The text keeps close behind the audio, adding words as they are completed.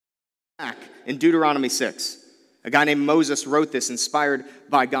back in Deuteronomy 6. A guy named Moses wrote this, inspired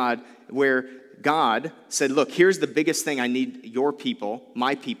by God, where God said, look, here's the biggest thing I need your people,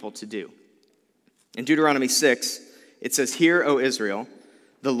 my people, to do. In Deuteronomy 6, it says, "Hear, O Israel,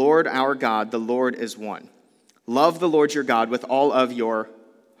 the Lord our God, the Lord is one. Love the Lord your God with all of your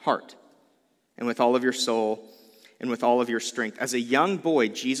heart, and with all of your soul, and with all of your strength." As a young boy,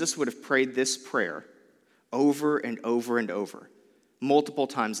 Jesus would have prayed this prayer over and over and over, multiple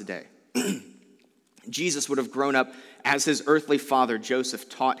times a day. Jesus would have grown up as his earthly father, Joseph,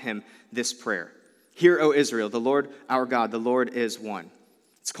 taught him this prayer. "Hear, O Israel, the Lord our God, the Lord is one."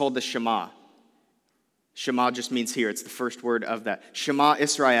 It's called the Shema. Shema just means hear. It's the first word of that. Shema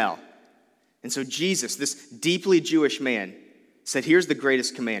Israel. And so Jesus, this deeply Jewish man, said, here's the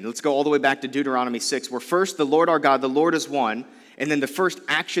greatest command. Let's go all the way back to Deuteronomy 6, where first the Lord our God, the Lord is one, and then the first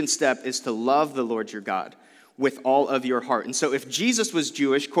action step is to love the Lord your God with all of your heart. And so if Jesus was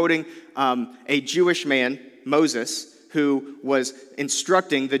Jewish, quoting a Jewish man, Moses, who was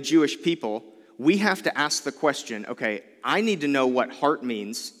instructing the Jewish people, we have to ask the question, okay, I need to know what heart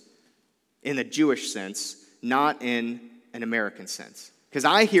means in the Jewish sense, not in an American sense. Because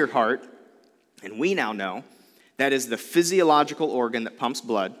I hear heart, and we now know that is the physiological organ that pumps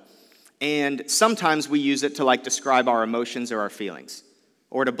blood, and sometimes we use it to describe our emotions or our feelings,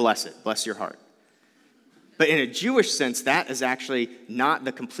 or to bless it, bless your heart. But in a Jewish sense, that is actually not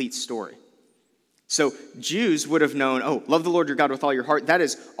the complete story. So Jews would have known, oh, love the Lord your God with all your heart. That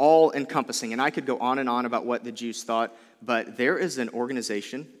is all-encompassing. And I could go on and on about what the Jews thought, but there is an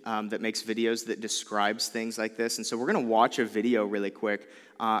organization that makes videos that describes things like this. And so we're going to watch a video really quick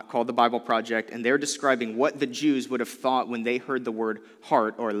called The Bible Project, and they're describing what the Jews would have thought when they heard the word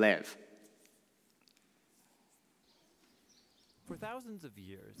heart or lev. For thousands of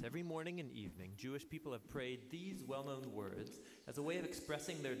years, every morning and evening, Jewish people have prayed these well-known words as a way of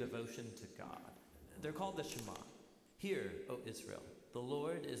expressing their devotion to God. They're called the Shema. "Hear, O Israel, the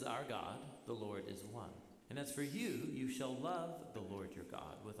Lord is our God, the Lord is one. And as for you, you shall love the Lord your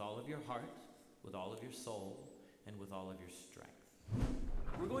God with all of your heart, with all of your soul, and with all of your strength."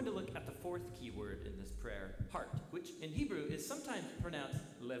 We're going to look at the fourth key word in this prayer, heart, which in Hebrew is sometimes pronounced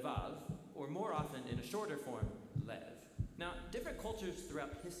levav, or more often in a shorter form, lev. Now, different cultures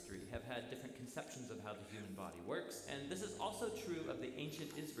throughout history have had different conceptions of how the human body works, and this is also true of the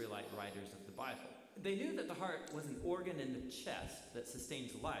ancient Israelite writers of the Bible. They knew that the heart was an organ in the chest that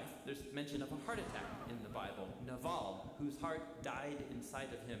sustains life. There's mention of a heart attack in the Bible, Naval, whose heart died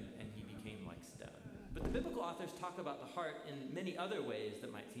inside of him and he became like stone. But the biblical authors talk about the heart in many other ways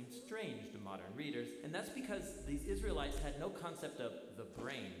that might seem strange to modern readers, and that's because these Israelites had no concept of the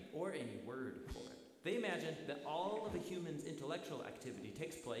brain or any word for it. They imagined that all of a human's intellectual activity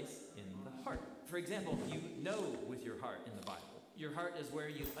takes place in the heart. For example, you know with your heart in the Bible. Your heart is where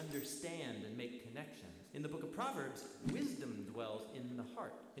you understand and make connections. In the book of Proverbs, wisdom dwells in the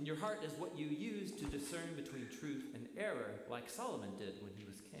heart. And your heart is what you use to discern between truth and error, like Solomon did when he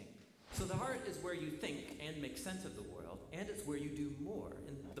was king. So the heart is where you think and make sense of the world, and it's where you do more.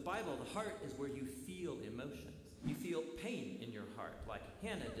 In the Bible, the heart is where you feel emotions. You feel pain in your heart, like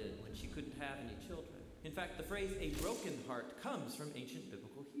Hannah did when she couldn't have any children. In fact, the phrase "a broken heart" comes from ancient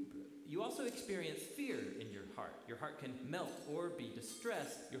biblical Hebrew. You also experience fear in your heart. Your heart can melt or be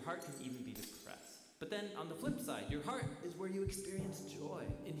distressed. Your heart can even be depressed. But then on the flip side, your heart is where you experience joy.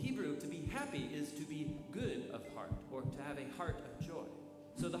 In Hebrew, to be happy is to be good of heart, or to have a heart of joy.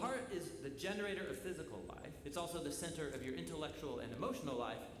 So the heart is the generator of physical life. It's also the center of your intellectual and emotional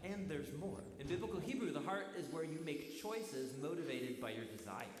life, and there's more. In biblical Hebrew, the heart is where you make choices motivated by your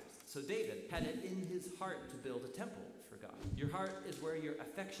desires. So David had it in his heart to build a temple for God. Your heart is where your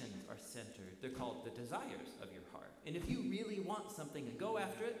affections are centered. They're called the desires of your heart. And if you really want something and go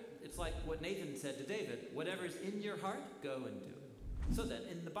after it, it's like what Nathan said to David, whatever's in your heart, go and do it. So then,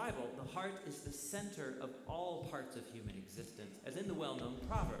 in the Bible, the heart is the center of all parts of human existence, as in the well-known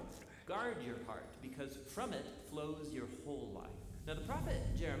Proverbs. Guard your heart, because from it flows your whole life. Now, the prophet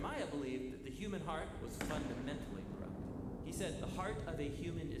Jeremiah believed that the human heart was fundamentally broken. He said, "The heart of a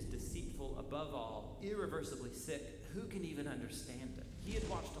human is deceitful above all, irreversibly sick. Who can even understand it?" He had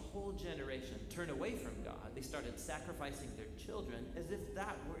watched a whole generation turn away from God. They started sacrificing their children as if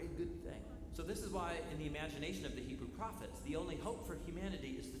that were a good thing. So this is why, in the imagination of the Hebrew prophets, the only hope for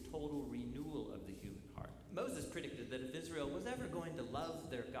humanity is the total renewal of the human heart. Moses predicted that if Israel was ever going to love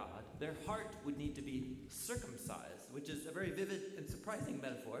their God, their heart would need to be circumcised, which is a very vivid and surprising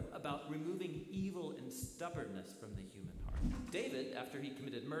metaphor about removing evil and stubbornness from the human heart. David, after he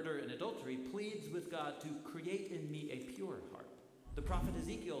committed murder and adultery, pleads with God to create in me a pure heart. The prophet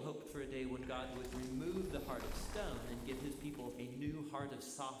Ezekiel hoped for a day when God would remove the heart of stone and give his people a new heart of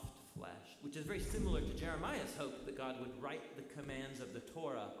soft flesh, which is very similar to Jeremiah's hope that God would write the commands of the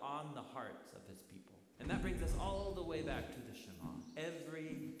Torah on the hearts of his people. And that brings us all the way back to the Shema.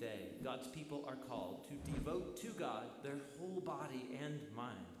 Every day, God's people are called to devote to God their whole body and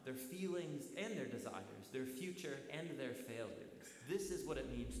mind, their feelings and their desires, their future and their failures. This is what it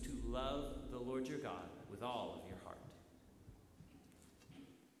means to love the Lord your God with all of your heart.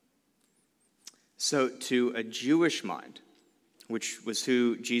 So to a Jewish mind, which was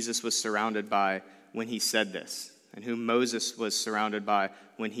who Jesus was surrounded by when he said this, and who Moses was surrounded by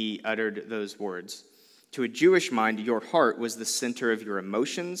when he uttered those words, to a Jewish mind, your heart was the center of your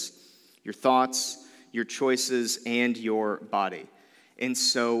emotions, your thoughts, your choices, and your body. And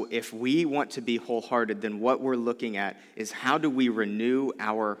so if we want to be wholehearted, then what we're looking at is how do we renew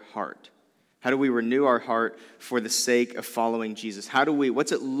our heart? How do we renew our heart for the sake of following Jesus?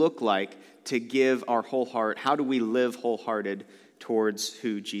 What's it look like to give our whole heart? How do we live wholehearted towards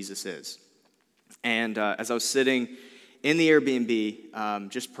who Jesus is? And as I was sitting in the Airbnb,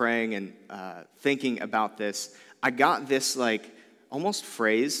 just praying and thinking about this, I got this almost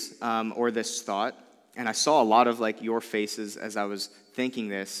phrase or this thought, and I saw a lot of your faces as I was thinking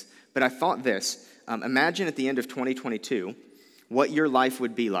this, but I thought this, imagine at the end of 2022 what your life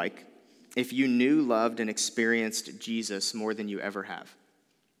would be like if you knew, loved, and experienced Jesus more than you ever have.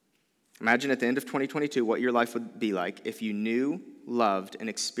 Imagine at the end of 2022 what your life would be like if you knew, loved, and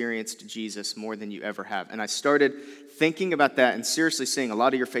experienced Jesus more than you ever have. And I started thinking about that and seriously seeing a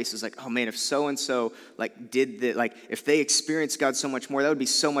lot of your faces oh man, if so-and-so did that, if they experienced God so much more, that would be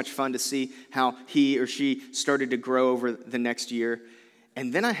so much fun to see how he or she started to grow over the next year.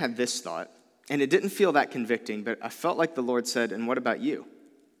 And then I had this thought, and it didn't feel that convicting, but I felt like the Lord said, and what about you?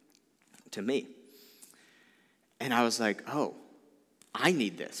 To me. And I was like, oh, I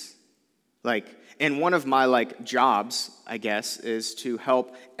need this. And one of my jobs, I guess, is to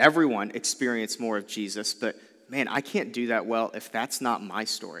help everyone experience more of Jesus. But man, I can't do that well if that's not my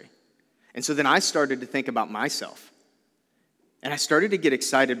story. And so then I started to think about myself. And I started to get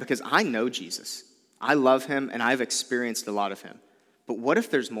excited because I know Jesus. I love him and I've experienced a lot of him. But what if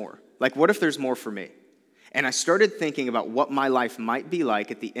there's more? What if there's more for me? And I started thinking about what my life might be like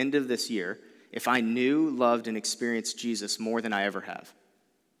at the end of this year if I knew, loved, and experienced Jesus more than I ever have.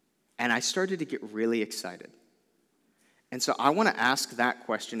 And I started to get really excited. And so I want to ask that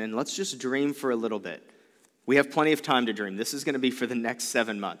question, and let's just dream for a little bit. We have plenty of time to dream. This is going to be for the next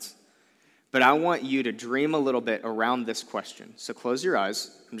 7 months. But I want you to dream a little bit around this question. So close your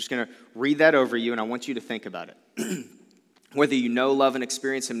eyes. I'm just going to read that over you, and I want you to think about it. Whether you know, love, and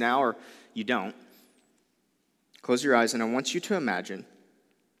experience him now or you don't, close your eyes, and I want you to imagine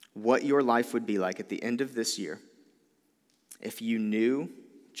what your life would be like at the end of this year if you knew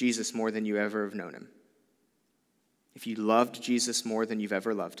Jesus more than you ever have known him. If you loved Jesus more than you've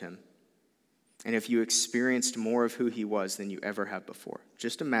ever loved him. And if you experienced more of who he was than you ever have before.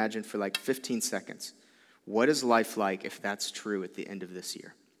 Just imagine for 15 seconds. What is life like if that's true at the end of this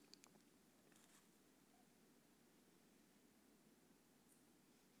year?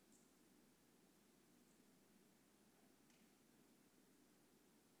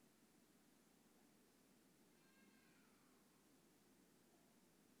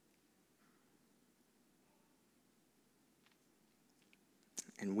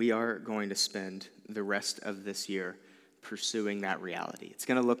 And we are going to spend the rest of this year pursuing that reality. It's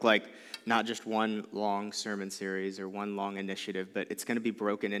going to look like not just one long sermon series or one long initiative, but it's going to be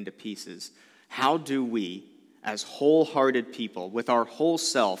broken into pieces. How do we, as wholehearted people, with our whole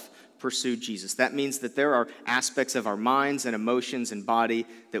self, pursue Jesus? That means that there are aspects of our minds and emotions and body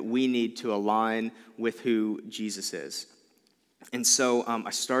that we need to align with who Jesus is. And so I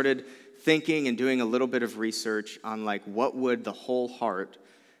started thinking and doing a little bit of research on what would the whole heart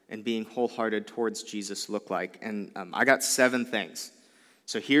and being wholehearted towards Jesus look like. And I got 7 things.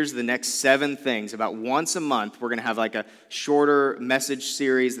 So here's the next 7 things. About once a month, we're going to have a shorter message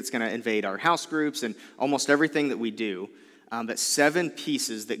series that's going to invade our house groups and almost everything that we do. But 7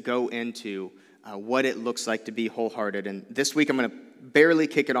 pieces that go into what it looks like to be wholehearted. And this week, I'm going to barely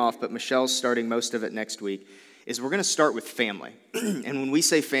kick it off, but Michelle's starting most of it next week, is we're going to start with family. And when we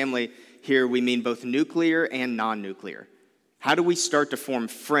say family here, we mean both nuclear and non-nuclear. How do we start to form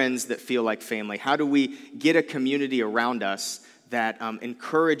friends that feel like family? How do we get a community around us that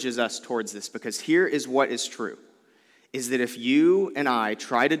encourages us towards this? Because here is what is true, is that if you and I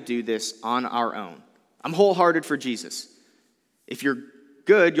try to do this on our own, I'm wholehearted for Jesus. If you're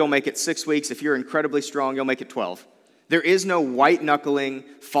good, you'll make it 6 weeks. If you're incredibly strong, you'll make it 12. There is no white-knuckling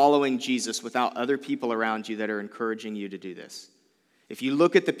following Jesus without other people around you that are encouraging you to do this. If you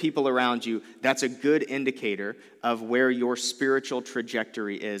look at the people around you, that's a good indicator of where your spiritual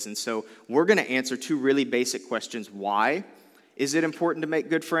trajectory is. And so we're going to answer two really basic questions. Why is it important to make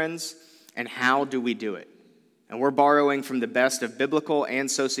good friends? And how do we do it? And we're borrowing from the best of biblical and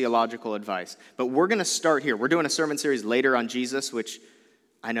sociological advice. But we're going to start here. We're doing a sermon series later on Jesus, which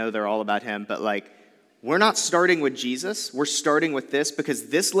I know they're all about him. But we're not starting with Jesus. We're starting with this because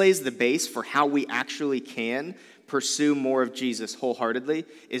this lays the base for how we actually can pursue more of Jesus wholeheartedly,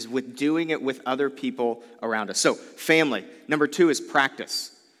 is with doing it with other people around us. So, family. Number 2 is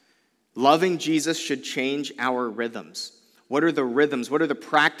practice. Loving Jesus should change our rhythms. What are the rhythms? What are the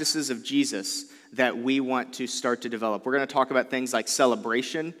practices of Jesus that we want to start to develop? We're going to talk about things like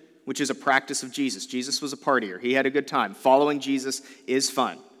celebration, which is a practice of Jesus. Jesus was a partier. He had a good time. Following Jesus is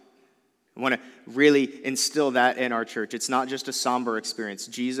fun. I want to really instill that in our church. It's not just a somber experience.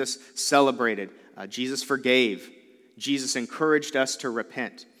 Jesus celebrated. Jesus forgave. Jesus encouraged us to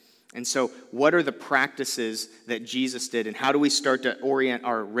repent. And so what are the practices that Jesus did, and how do we start to orient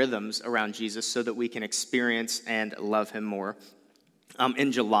our rhythms around Jesus so that we can experience and love him more?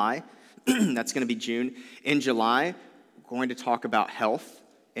 In July, that's going to be June. In July, we're going to talk about health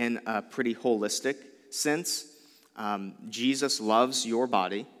in a pretty holistic sense. Jesus loves your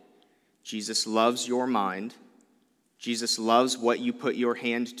body. Jesus loves your mind. Jesus loves what you put your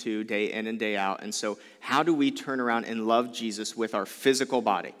hand to day in and day out. And so how do we turn around and love Jesus with our physical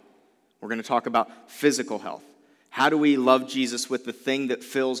body? We're going to talk about physical health. How do we love Jesus with the thing that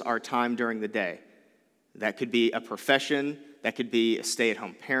fills our time during the day? That could be a profession. That could be a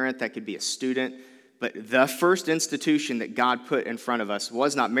stay-at-home parent. That could be a student. But the first institution that God put in front of us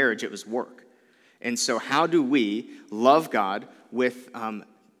was not marriage, it was work. And so how do we love God with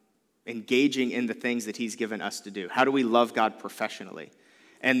engaging in the things that he's given us to do? How do we love God professionally?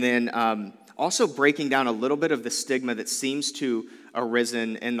 And then also breaking down a little bit of the stigma that seems to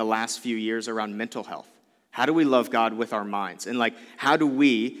arisen in the last few years around mental health. How do we love God with our minds? And how do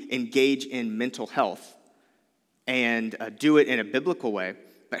we engage in mental health and do it in a biblical way?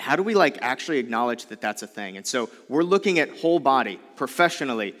 But how do we actually acknowledge that that's a thing? And so we're looking at whole body,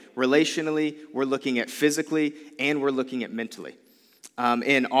 professionally, relationally, we're looking at physically, and we're looking at mentally.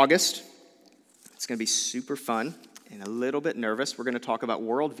 In August, it's going to be super fun and a little bit nervous. We're going to talk about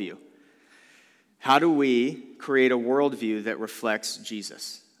worldview. How do we create a worldview that reflects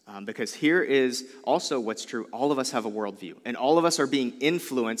Jesus? Because here is also what's true. All of us have a worldview, and all of us are being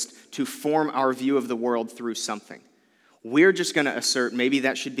influenced to form our view of the world through something. We're just going to assert maybe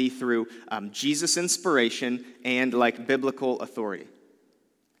that should be through Jesus inspiration and biblical authority.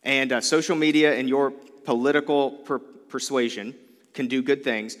 And social media and your political persuasion can do good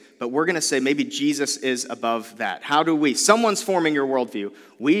things, but we're going to say maybe Jesus is above that. How do we? Someone's forming your worldview.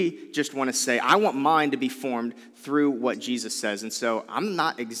 We just want to say, I want mine to be formed through what Jesus says. And so I'm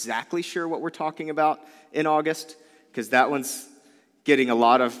not exactly sure what we're talking about in August, because that one's getting a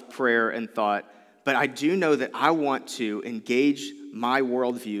lot of prayer and thought. But I do know that I want to engage my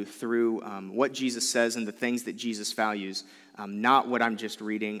worldview through what Jesus says and the things that Jesus values, not what I'm just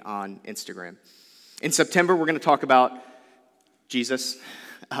reading on Instagram. In September, we're going to talk about Jesus,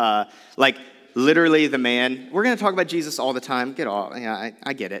 literally the man. We're going to talk about Jesus all the time.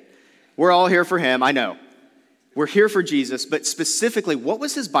 I get it. We're all here for him, I know. We're here for Jesus, but specifically, what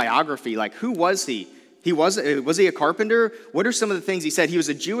was his biography? Who was he? Was he a carpenter? What are some of the things he said? He was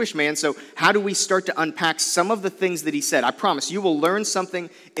a Jewish man, so how do we start to unpack some of the things that he said? I promise you will learn something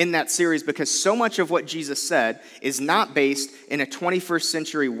in that series, because so much of what Jesus said is not based in a 21st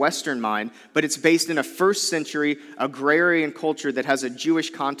century Western mind, but it's based in a first century agrarian culture that has a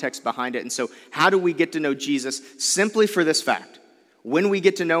Jewish context behind it. And so how do we get to know Jesus? Simply for this fact. When we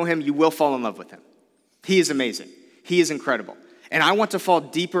get to know him, you will fall in love with him. He is amazing. He is incredible. And I want to fall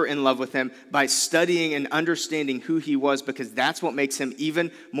deeper in love with him by studying and understanding who he was, because that's what makes him even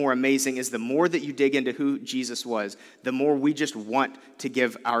more amazing. Is the more that you dig into who Jesus was, the more we just want to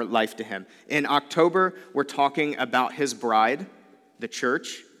give our life to him. In October, we're talking about his bride, the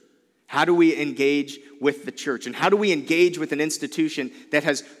church. How do we engage with the church? And how do we engage with an institution that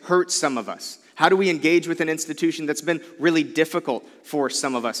has hurt some of us? How do we engage with an institution that's been really difficult for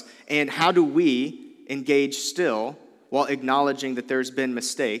some of us? And how do we engage still while acknowledging that there's been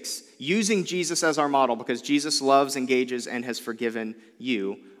mistakes, using Jesus as our model, because Jesus loves, engages, and has forgiven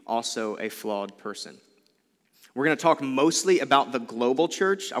you, also a flawed person. We're going to talk mostly about the global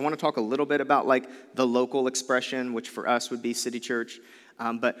church. I want to talk a little bit about the local expression, which for us would be City Church.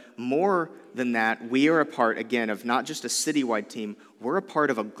 But more than that, we are a part, again, of not just a citywide team. We're a part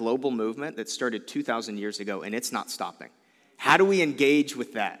of a global movement that started 2,000 years ago, and it's not stopping. How do we engage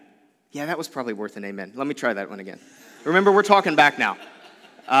with that? Yeah, that was probably worth an amen. Let me try that one again. Remember, we're talking back now.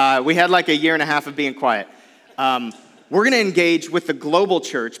 We had like a year and a half of being quiet. We're going to engage with the global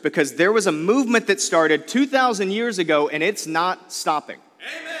church because there was a movement that started 2,000 years ago, and it's not stopping.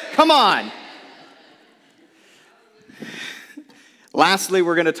 Amen. Come on. Lastly,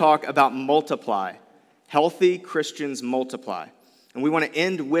 we're going to talk about multiply. Healthy Christians multiply. And we want to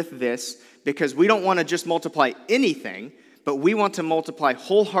end with this because we don't want to just multiply anything, but we want to multiply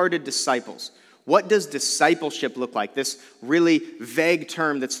wholehearted disciples. What does discipleship look like? This really vague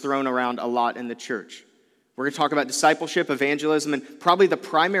term that's thrown around a lot in the church. We're going to talk about discipleship, evangelism, and probably the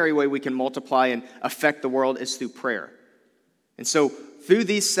primary way we can multiply and affect the world is through prayer. And so through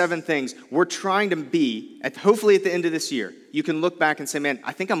these 7 things, we're trying to be, hopefully at the end of this year, you can look back and say, man,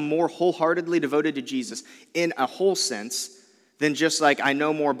 I think I'm more wholeheartedly devoted to Jesus in a whole sense than just like I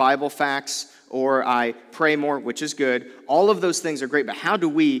know more Bible facts or I pray more, which is good. All of those things are great, but how do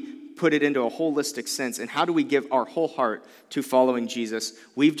we put it into a holistic sense, and how do we give our whole heart to following Jesus?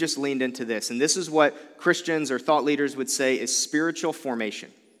 We've just leaned into this, and this is what Christians or thought leaders would say is spiritual formation.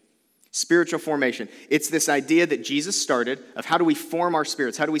 Spiritual formation. It's this idea that Jesus started of how do we form our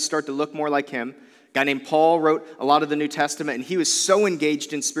spirits? How do we start to look more like him? A guy named Paul wrote a lot of the New Testament, and he was so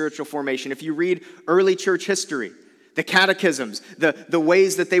engaged in spiritual formation. If you read early church history, the catechisms, the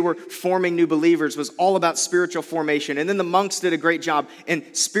ways that they were forming new believers was all about spiritual formation. And then the monks did a great job. And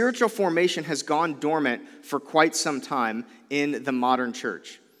spiritual formation has gone dormant for quite some time in the modern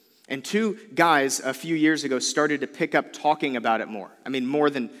church. And 2 guys a few years ago started to pick up talking about it more. I mean, more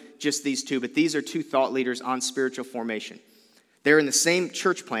than just these 2, but these are 2 thought leaders on spiritual formation. They're in the same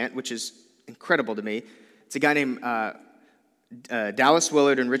church plant, which is incredible to me. It's a guy named Dallas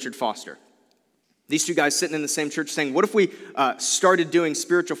Willard and Richard Foster. These 2 guys sitting in the same church saying, what if we started doing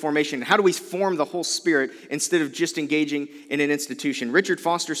spiritual formation? How do we form the whole spirit instead of just engaging in an institution? Richard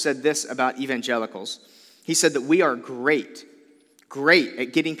Foster said this about evangelicals. He said that we are great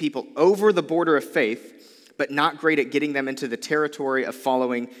at getting people over the border of faith, but not great at getting them into the territory of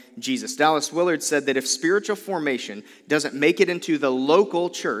following Jesus. Dallas Willard said that if spiritual formation doesn't make it into the local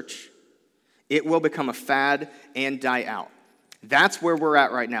church, it will become a fad and die out. That's where we're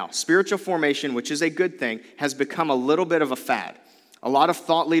at right now. Spiritual formation, which is a good thing, has become a little bit of a fad. A lot of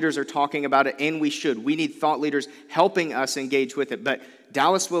thought leaders are talking about it, and we should. We need thought leaders helping us engage with it. But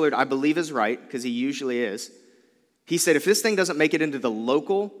Dallas Willard, I believe, is right, because he usually is. He said if this thing doesn't make it into the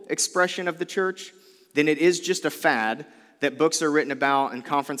local expression of the church, then it is just a fad that books are written about and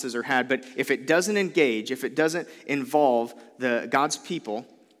conferences are had. But if it doesn't engage, if it doesn't involve God's people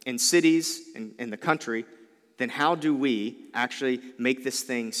in cities and in the country, then how do we actually make this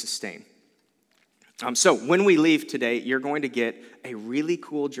thing sustain? So when we leave today, you're going to get a really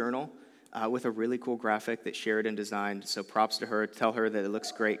cool journal with a really cool graphic that Sheridan designed. So props to her. Tell her that it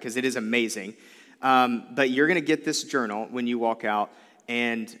looks great because it is amazing. But you're going to get this journal when you walk out.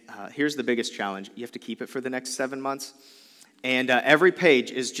 And here's the biggest challenge. You have to keep it for the next 7 months. And every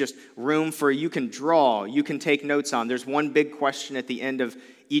page is just room for you can draw, you can take notes on. There's one big question at the end of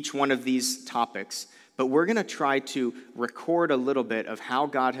each one of these topics. But we're going to try to record a little bit of how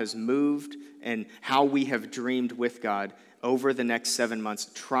God has moved and how we have dreamed with God over the next 7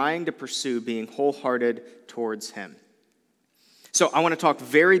 months, trying to pursue being wholehearted towards him. So I want to talk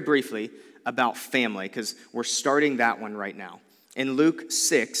very briefly about family because we're starting that one right now. In Luke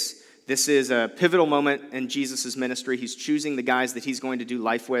 6, this is a pivotal moment in Jesus' ministry. He's choosing the guys that he's going to do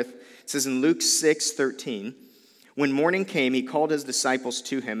life with. It says in Luke 6:13, when morning came, he called his disciples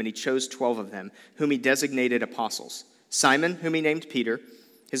to him, and he chose 12 of them, whom he designated apostles. Simon, whom he named Peter,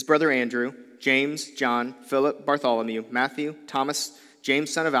 his brother Andrew, James, John, Philip, Bartholomew, Matthew, Thomas,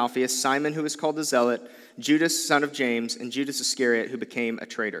 James, son of Alphaeus, Simon, who is called the Zealot, Judas, son of James, and Judas Iscariot, who became a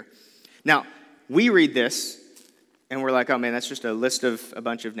traitor. Now, we read this, and we're like, oh man, that's just a list of a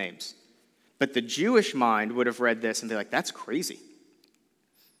bunch of names. But the Jewish mind would have read this and be like, that's crazy.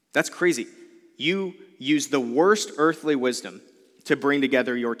 That's crazy. You use the worst earthly wisdom to bring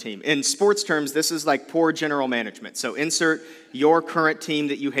together your team. In sports terms, this is like poor general management. So insert your current team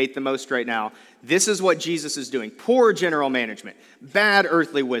that you hate the most right now. This is what Jesus is doing. Poor general management. Bad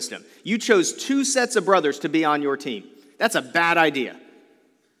earthly wisdom. You chose 2 sets of brothers to be on your team. That's a bad idea.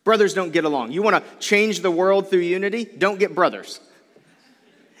 Brothers don't get along. You want to change the world through unity? Don't get brothers.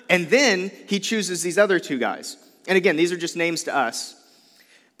 And then he chooses these other 2 guys. And again, these are just names to us.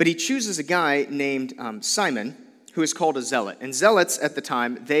 But he chooses a guy named Simon, who is called a zealot. And zealots at the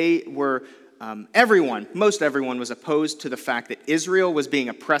time, they were, most everyone was opposed to the fact that Israel was being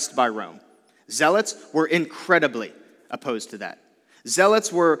oppressed by Rome. Zealots were incredibly opposed to that.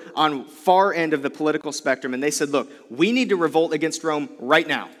 Zealots were on far end of the political spectrum, and they said, look, we need to revolt against Rome right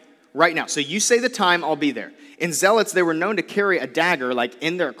now. Right now. So you say the time, I'll be there. And zealots, they were known to carry a dagger like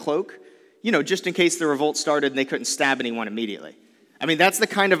in their cloak, just in case the revolt started and they couldn't stab anyone immediately. I mean, that's the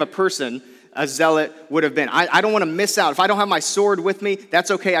kind of a person a zealot would have been. I don't want to miss out. If I don't have my sword with me,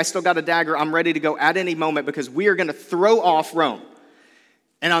 that's okay. I still got a dagger. I'm ready to go at any moment because we are going to throw off Rome.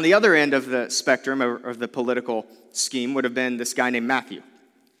 And on the other end of the spectrum of the political scheme would have been this guy named Matthew,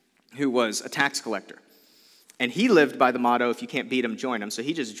 who was a tax collector. And he lived by the motto, if you can't beat them, join them. So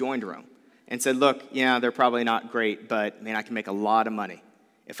he just joined Rome and said, look, yeah, they're probably not great, but man, I can make a lot of money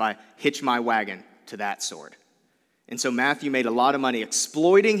if I hitch my wagon to that sword. And so Matthew made a lot of money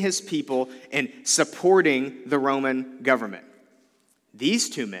exploiting his people and supporting the Roman government. These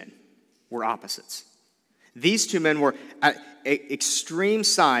two men were opposites. These two men were at extreme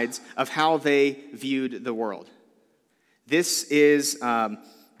sides of how they viewed the world. This is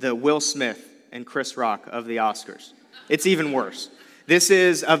the Will Smith and Chris Rock of the Oscars. It's even worse. This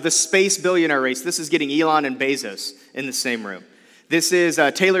is of the space billionaire race. This is getting Elon and Bezos in the same room. This is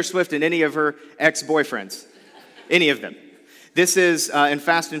Taylor Swift and any of her ex-boyfriends. Any of them. This is, in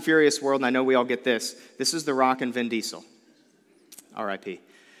Fast and Furious world, and I know we all get this, this is The Rock and Vin Diesel. R.I.P.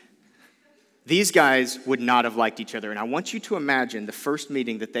 These guys would not have liked each other, and I want you to imagine the first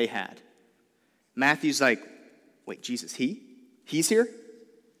meeting that they had. Matthew's like, wait, Jesus, he's here?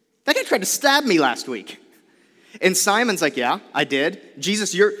 That guy tried to stab me last week. And Simon's like, yeah, I did.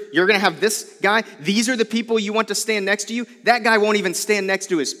 Jesus, you're going to have this guy? These are the people you want to stand next to you? That guy won't even stand next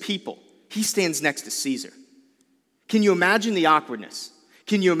to his people. He stands next to Caesar. Can you imagine the awkwardness?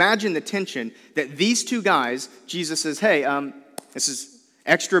 Can you imagine the tension that these two guys, Jesus says, hey, this is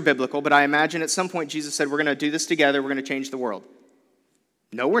extra biblical, but I imagine at some point Jesus said, we're going to do this together, we're going to change the world.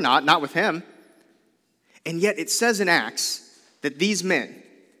 No, we're not with him. And yet it says in Acts that these men,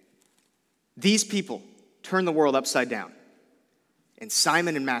 these people, turned the world upside down. And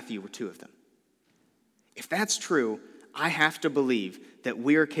Simon and Matthew were two of them. If that's true, I have to believe that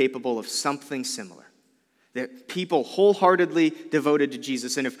we are capable of something similar. That people wholeheartedly devoted to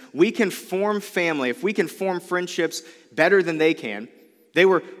Jesus. And if we can form family, if we can form friendships better than they can, they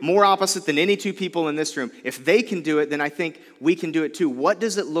were more opposite than any two people in this room. If they can do it, then I think we can do it too. What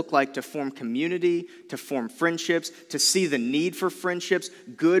does it look like to form community, to form friendships, to see the need for friendships,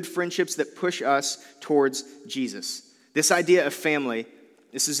 good friendships that push us towards Jesus? This idea of family,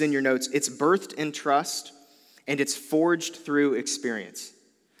 this is in your notes, it's birthed in trust and it's forged through experience.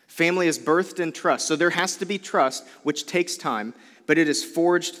 Family is birthed in trust. So there has to be trust, which takes time, but it is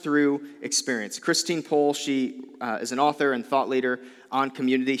forged through experience. Christine Pohl, she is an author and thought leader on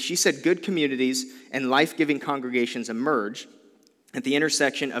community. She said good communities and life-giving congregations emerge at the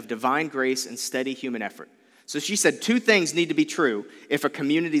intersection of divine grace and steady human effort. So she said two things need to be true if a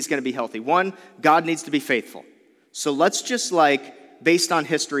community is going to be healthy. One, God needs to be faithful. So let's just based on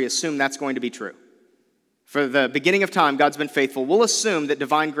history, assume that's going to be true. For the beginning of time, God's been faithful. We'll assume that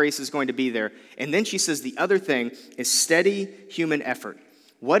divine grace is going to be there. And then she says the other thing is steady human effort.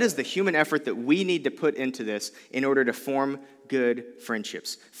 What is the human effort that we need to put into this in order to form good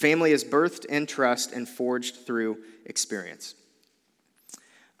friendships? Family is birthed in trust and forged through experience.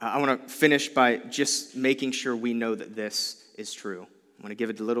 I want to finish by just making sure we know that this is true. I want to give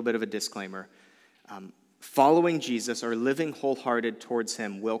it a little bit of a disclaimer. Following Jesus or living wholehearted towards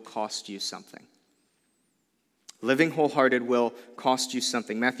him will cost you something. Living wholehearted will cost you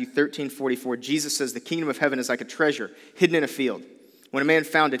something. Matthew 13:44, Jesus says, the kingdom of heaven is like a treasure hidden in a field. When a man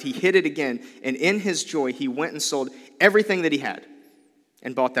found it, he hid it again, and in his joy, he went and sold everything that he had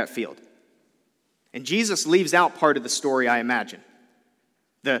and bought that field. And Jesus leaves out part of the story, I imagine.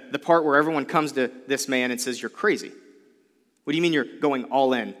 The part where everyone comes to this man and says, you're crazy. What do you mean you're going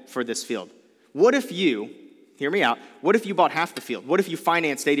all in for this field? What if you, hear me out, what if you bought half the field? What if you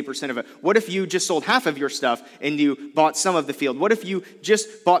financed 80% of it? What if you just sold half of your stuff and you bought some of the field? What if you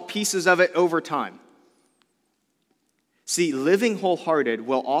just bought pieces of it over time? See, living wholehearted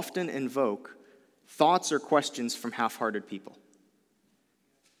will often invoke thoughts or questions from half-hearted people.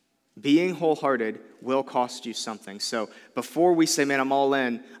 Being wholehearted will cost you something. So before we say, man, I'm all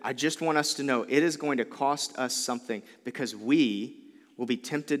in, I just want us to know it is going to cost us something because we will be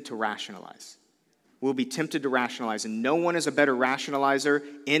tempted to rationalize. We'll be tempted to rationalize, and no one is a better rationalizer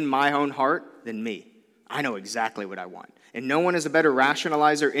in my own heart than me. I know exactly what I want. And no one is a better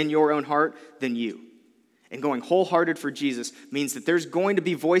rationalizer in your own heart than you. And going wholehearted for Jesus means that there's going to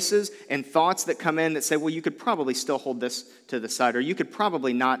be voices and thoughts that come in that say, well, you could probably still hold this to the side, or you could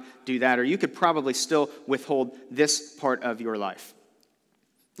probably not do that, or you could probably still withhold this part of your life.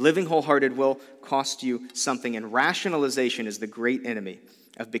 Living wholehearted will cost you something, and rationalization is the great enemy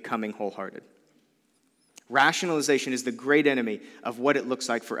of becoming wholehearted. Rationalization is the great enemy of what it looks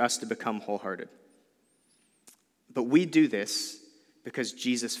like for us to become wholehearted. But we do this because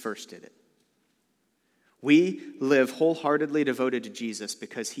Jesus first did it. We live wholeheartedly devoted to Jesus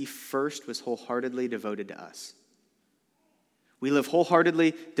because he first was wholeheartedly devoted to us. We live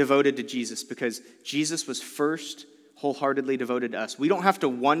wholeheartedly devoted to Jesus because Jesus was first wholeheartedly devoted to us. We don't have to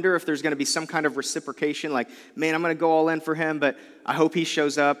wonder if there's going to be some kind of reciprocation, like, man, I'm going to go all in for him, but I hope he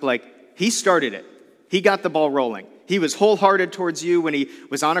shows up. Like, he started it. He got the ball rolling. He was wholehearted towards you when he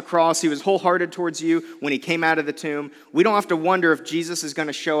was on a cross. He was wholehearted towards you when he came out of the tomb. We don't have to wonder if Jesus is going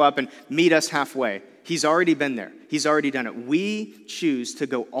to show up and meet us halfway. He's already been there. He's already done it. We choose to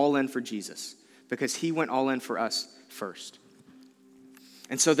go all in for Jesus because he went all in for us first.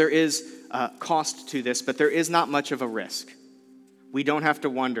 And so there is a cost to this, but there is not much of a risk. We don't have to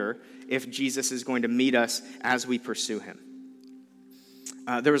wonder if Jesus is going to meet us as we pursue him.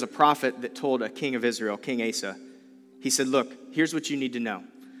 There was a prophet that told a king of Israel, King Asa, he said, look, here's what you need to know.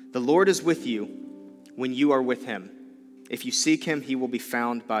 The Lord is with you when you are with him. If you seek him, he will be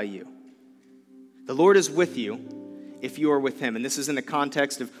found by you. The Lord is with you if you are with him. And this is in the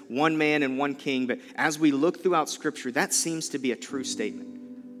context of one man and one king, but as we look throughout Scripture, that seems to be a true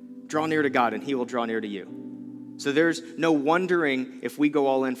statement. Draw near to God and he will draw near to you. So there's no wondering if we go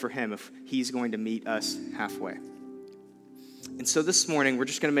all in for him, if he's going to meet us halfway. And so this morning, we're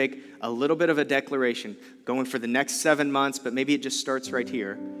just going to make a little bit of a declaration, going for the next 7 months, but maybe it just starts right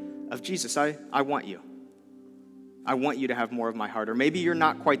here, of Jesus, I want you. I want you to have more of my heart. Or maybe you're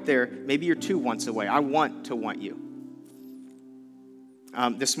not quite there. Maybe you're 2 wants away. I want to want you.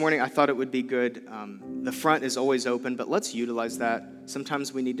 This morning, I thought it would be good. The front is always open, but let's utilize that.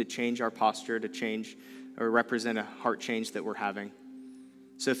 Sometimes we need to change our posture to change or represent a heart change that we're having.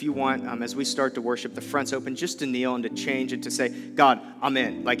 So if you want, as we start to worship, the front's open, just to kneel and to change it, to say, God, I'm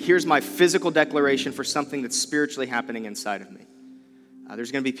in. Like, here's my physical declaration for something that's spiritually happening inside of me.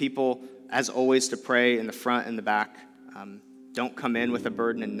 There's going to be people, as always, to pray in the front and the back. Don't come in with a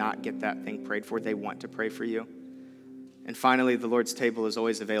burden and not get that thing prayed for. They want to pray for you. And finally, the Lord's table is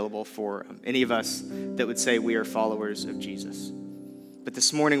always available for any of us that would say we are followers of Jesus. But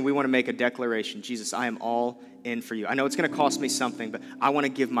this morning, we want to make a declaration. Jesus, I am all in for you. I know it's going to cost me something, but I want to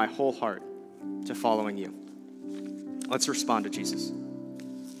give my whole heart to following you. Let's respond to Jesus.